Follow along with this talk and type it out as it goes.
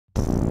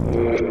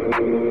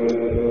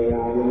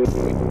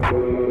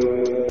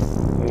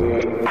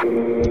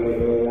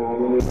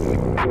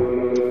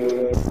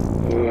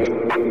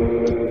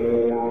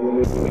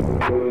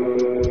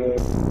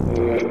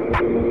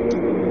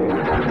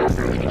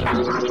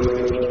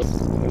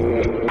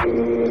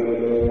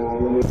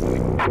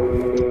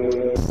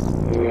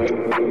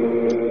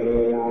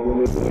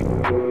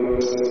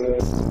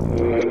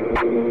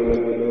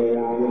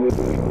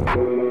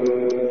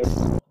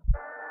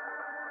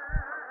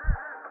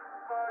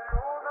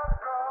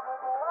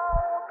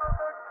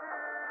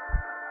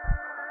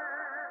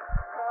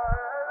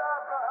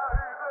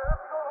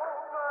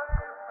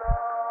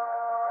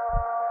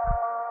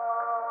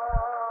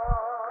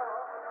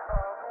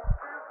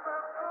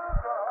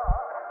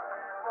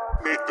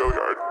Mir4.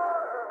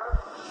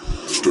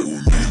 Stay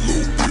with me,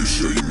 little bitch,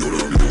 yeah, you know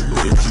that I'm your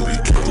man. You be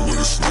counting like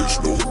a snitch,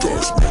 no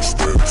thoughts, no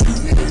stand. 2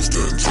 hoes,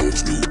 10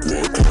 toes, new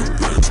guac, coming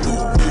bands,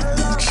 new whip,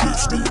 new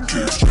chips, new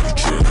kids, Jackie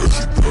Chan, as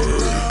she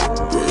bad.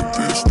 Bad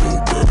bitch, no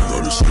bag,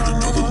 I just hit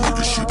another lick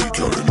and she be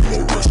counting in my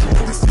restaurant.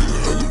 I be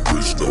feeling hella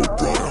rich, no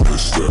pride, I'm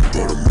just that,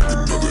 but I make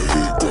another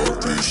hit, God,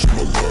 bitch, in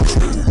my life.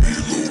 Stay with me,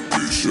 little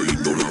bitch, yeah, you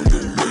know that I'm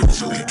your man.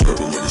 You be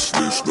counting like a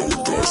snitch, no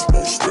thoughts,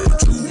 no stand.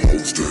 2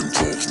 hoes, 10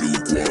 toes, new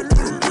guac,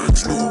 coming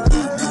bands, new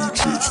whip, new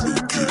chips, new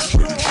kids,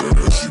 Jackie Chan,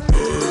 as she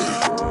bad.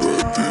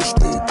 Bad bitch,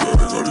 no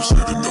bag, I just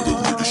hit another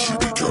lick and she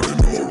be counting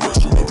in my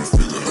restaurant. I be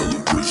feeling hella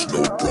rich,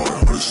 no pride,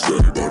 I'm just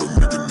that, but I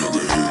make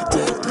another hit,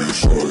 God,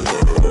 bitch, in my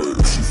life.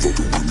 If she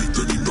fucking with me,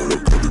 then you know I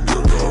got it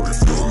down. I be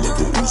feeling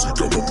like a Uzi,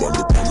 got my mind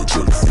up on the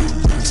telephone.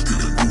 It's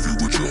getting groovy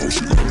with your hoe,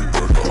 she let me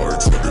back. I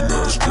ain't talking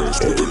ass cash,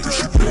 but that bitch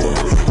she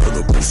blind. And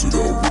I posted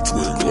out with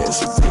twin glass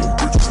and phone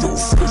bitches, no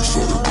face,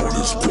 all they want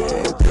is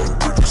guap. Young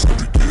bitches, I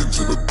be getting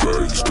to the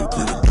bag, still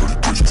cleaning dirty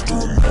dishes,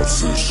 doing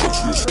offset shots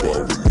to your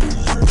spot with no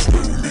limits.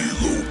 Stay with me,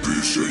 little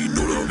bitch, yeah, you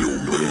know that I'm your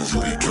man. You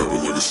be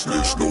capping like a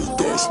snitch, no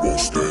thoughts, won't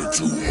stand.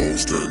 2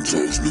 hoes, 10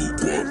 toes, new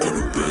guap, got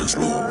a bands,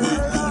 new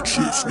whip, new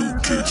chips, new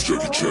kids,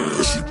 Jackie Chan,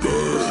 yeah, she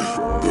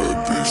bad. Bad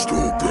bitch,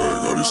 no bag,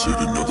 I just hit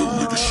another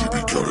lick and she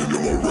be counting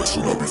in my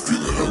wrestling. I be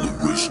feeling hella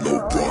rich, no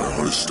pride,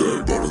 100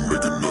 stack, about to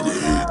make another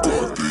hit,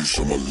 God, bitch,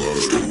 on my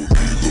life. Stay with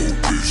me, little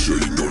bitch, yeah,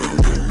 you know that I'm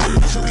your man.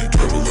 You be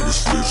counting like a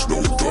snitch, no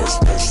thoughts,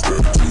 won't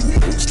stand.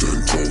 2 hoes,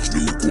 10 toes,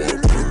 new guap,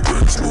 got a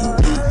bands, new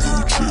whip, new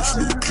chips,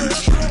 new kids,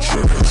 Jackie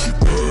Chan, yeah, she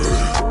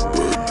bad.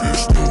 Bad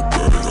bitch, no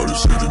bag, I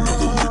just hit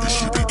another lick and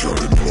she be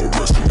counting in my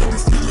wrestling. I be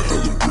feeling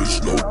hella rich,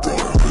 no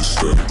pride, 100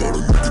 stack, about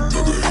to make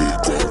another hit,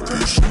 God,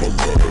 bitch, on my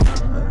life.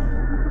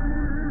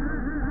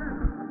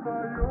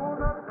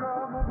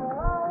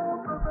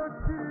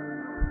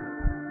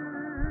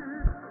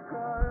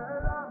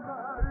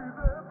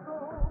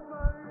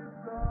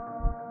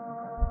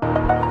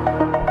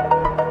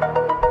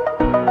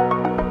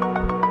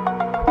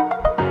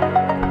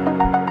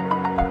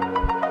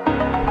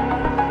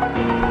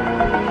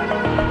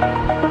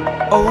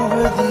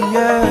 Over the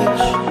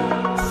edge,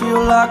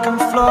 feel like I'm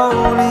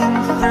floating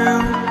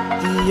through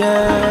the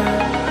air.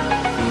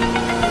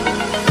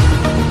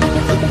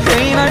 The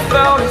pain I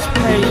felt is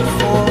paid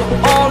for,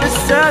 all is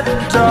said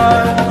and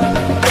done.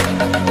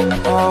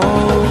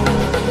 Oh,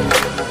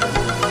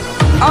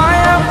 I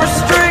am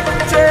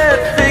restricted,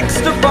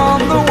 fixed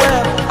upon the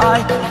web. I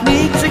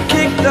need to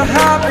kick the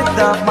habit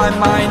that my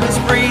mind is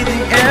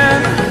breathing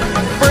in.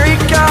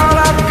 Break out,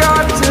 I've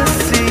got to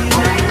see.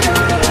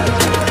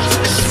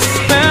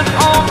 Spent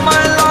all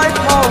my life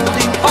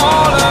holding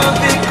all of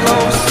it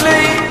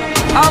closely.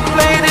 I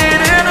played it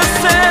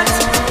innocent,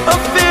 a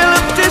feel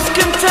of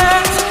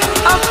discontent.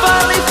 I'm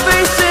finally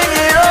facing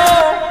it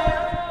all,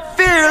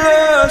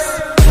 fearless.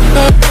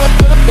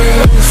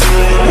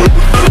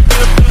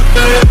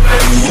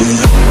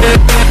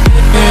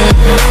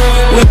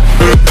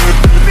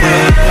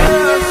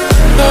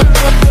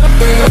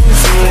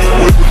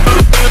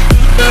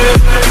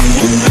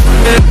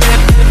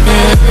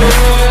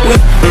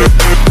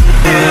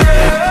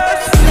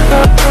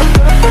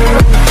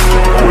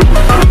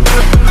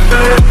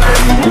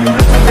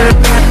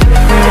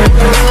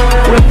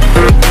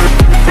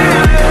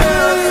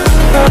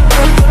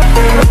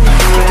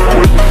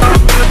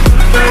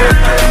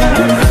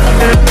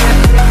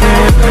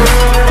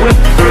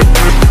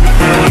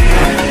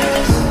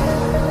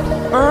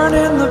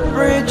 Burning the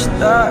bridge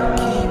that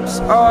keeps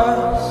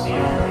us.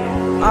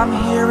 I'm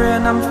here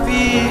and I'm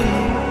feeling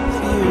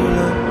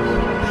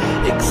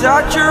fearless.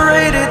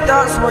 Exaggerated,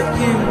 that's what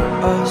you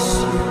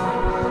assume.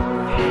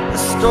 The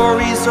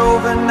story's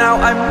over now,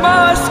 I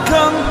must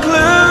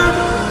conclude.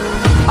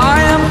 I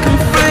am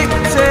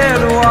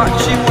conflicted,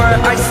 watching where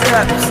I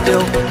step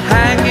still,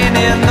 hanging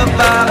in the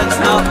balance.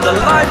 Not the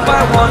life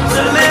I want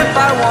to live,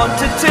 I want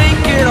to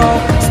take it all.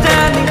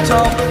 Standing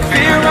tall,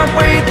 fear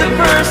outweighed the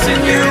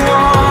person you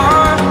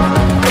are.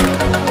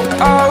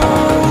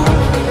 Oh,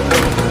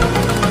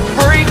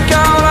 break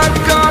out, I've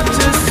got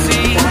to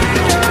see.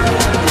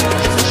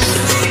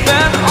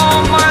 Spent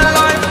all my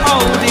life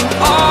holding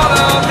all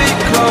of it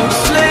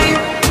closely.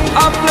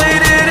 I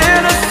played it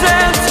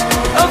innocent,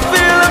 a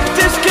feel of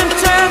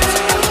discontent.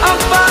 I'm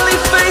finally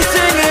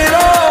facing it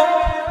all,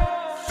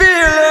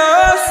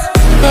 fearless.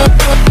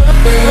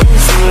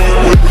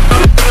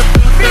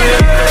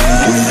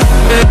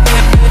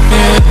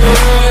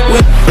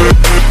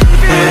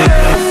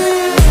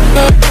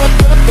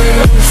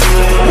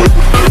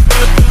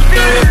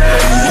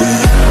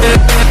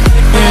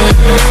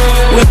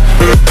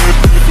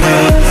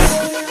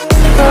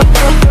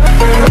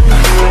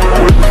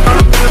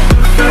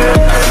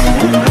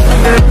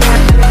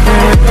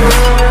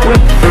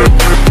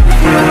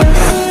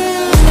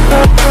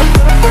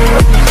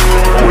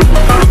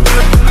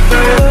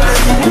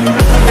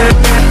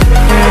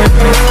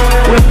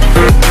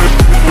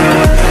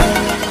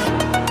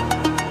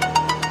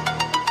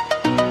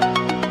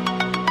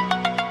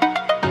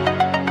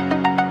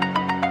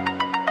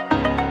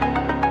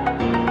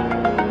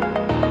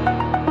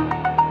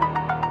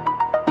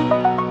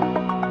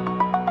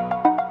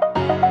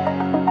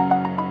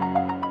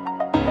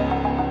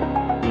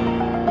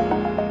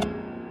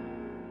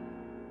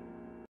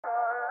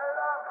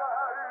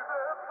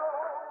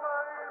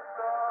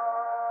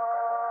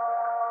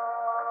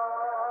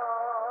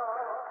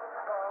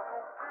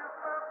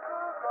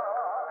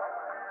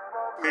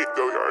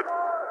 Mir4.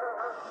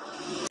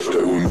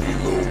 Stay with me,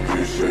 little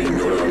bitch, yeah, you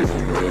know that I'm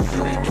your man.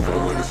 You be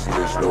killing like a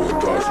snitch, no one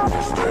thought you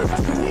won't stand.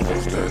 New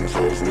hoes, 10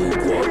 toes, new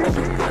guap,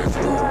 new bands,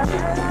 new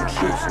whip, new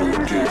chips, new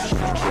gifts. She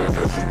be trying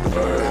that you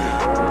bad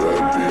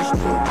bitch,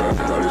 no back.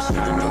 I just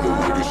hit another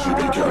nigga, she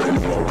be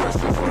counting all rest.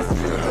 I be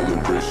feeling hella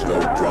rich, no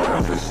pride.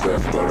 I'm just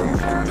step, but I'm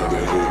making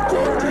another hit,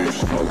 guap, bitch,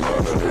 my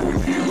life. Stay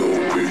with me,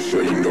 little bitch,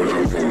 yeah, you know that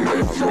I'm your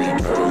man. You be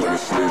killing like a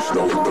snitch,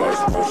 no one thought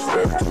you won't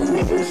stand.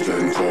 New hoes,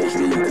 10 toes,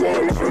 new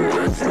guap, new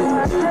bands, new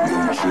whip,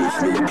 new chips,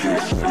 new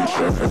gifts. She be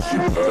trying that you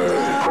bad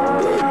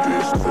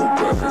bitch, no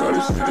back. I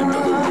just hit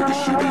another nigga,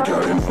 she be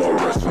counting all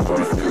rest. I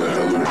be feeling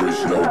hella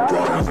rich, no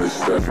pride. I'm just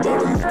step, but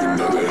I'm making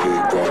another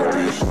hit, guap,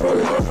 bitch, my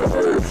life.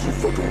 If she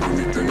fucking with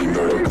me, then you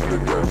know I'm kinda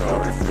dead. I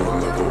be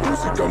feeling like a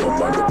Uzi, got my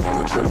mind up on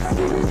the jet.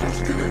 Full of lips,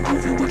 getting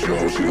goofy with your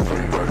hoe, she love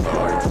me back.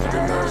 I ain't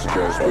talking ass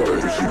cash,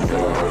 whatever she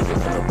want.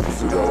 And I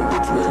post it out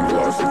with twin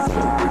glasses,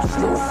 full bitches,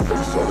 no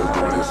face, all the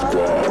grinding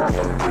squad.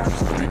 One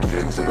bitches, I be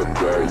getting to the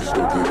bag,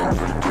 still getting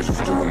dirty dishes,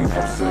 doing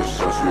opposite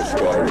shots, real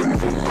spot with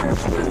no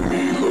limits. Play with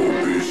me, little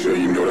bitch,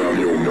 yeah, you know that I'm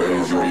your man.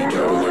 You be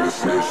counting like a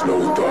snitch, no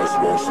thoughts,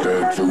 won't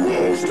stand. 2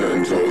 hoes,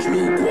 10 toes,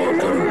 new guap,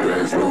 got them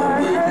bands, new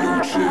whip, new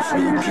chips,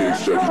 new kicks,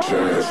 Jackie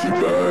Chan, she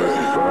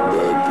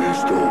bad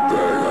bitch, throw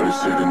back. I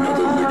just hit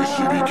another nigga,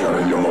 she be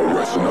counting on my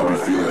rest, and I be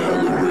feeling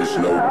hella rich,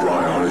 no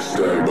pride on the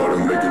stack, about to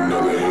make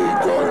another hit,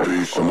 guap,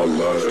 bitch, on my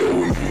life. Stay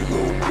with me,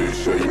 little bitch,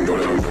 yeah, you know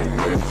that I'm your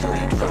man. You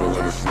be counting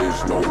like a snitch,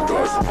 no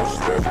thoughts, won't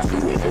stand. 2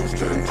 hoes,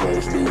 10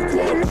 toes, new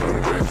guap, got them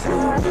bands,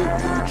 new whip,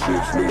 new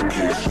chips, new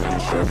kicks,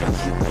 Jackie Chan,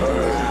 she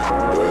bad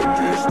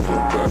bitch,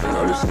 throw back.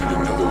 I just hit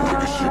another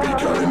nigga, she be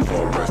counting on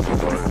my rest, and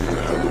I be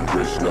feeling hella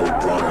rich, no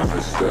pride on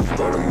the stack,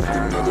 about to make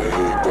another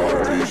hit, guap,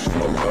 bitch,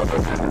 on my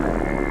life.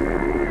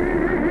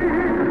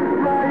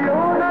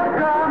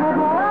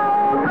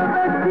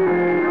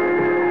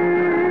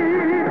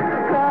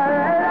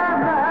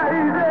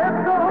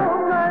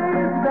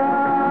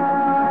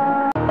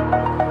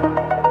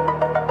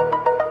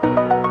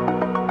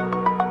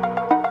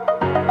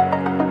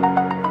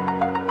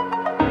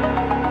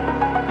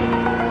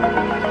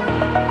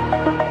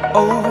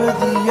 Over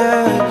the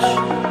edge,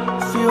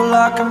 feel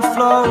like I'm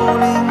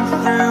floating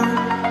through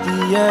the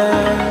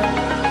air.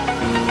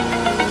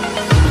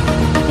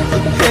 The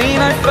pain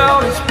I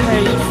felt is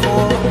paid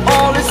for,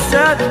 all is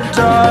said and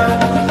done.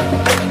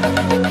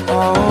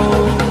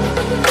 Oh,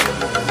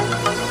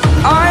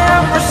 I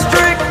am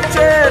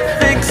restricted,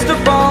 fixed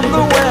upon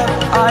the web.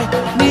 I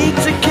need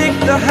to kick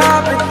the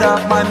habit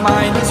that my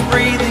mind is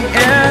breathing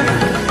in.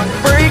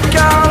 Break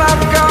out,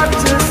 I've got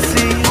to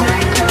see.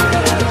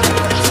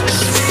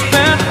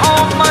 Spent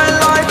all my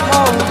life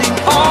holding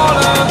all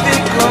of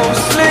it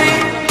closely.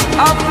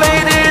 I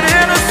played it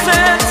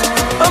innocent,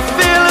 a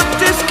feel of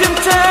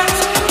discontent.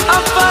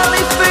 I'm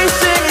finally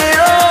facing it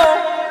all,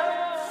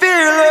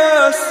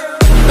 fearless.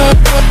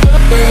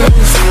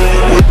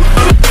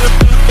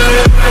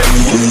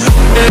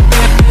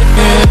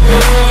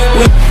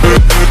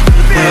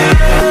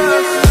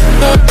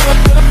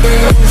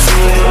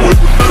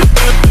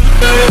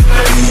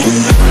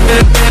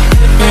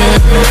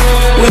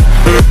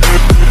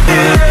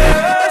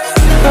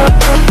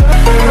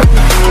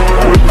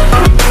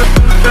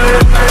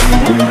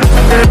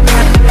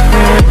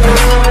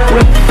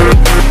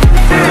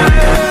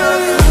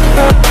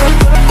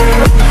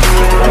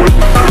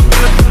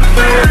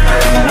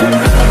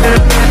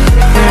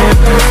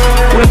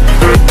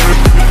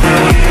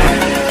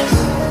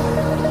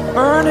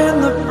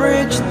 Burning the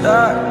bridge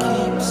that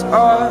keeps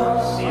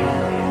us.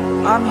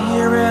 I'm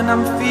here and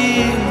I'm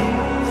feeling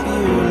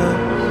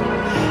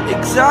fearless.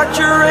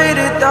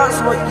 Exaggerated,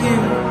 that's what you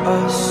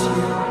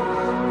assume.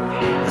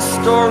 The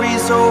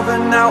story's over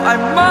now, I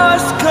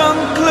must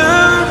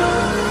conclude.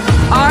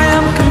 I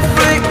am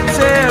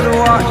conflicted,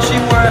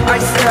 watching where I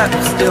step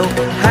still,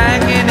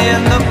 hanging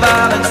in the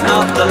balance.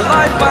 Not the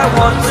life I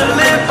want to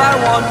live, I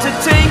want to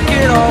take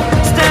it all.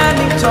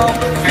 Standing tall,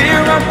 fear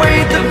I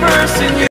weighed the person you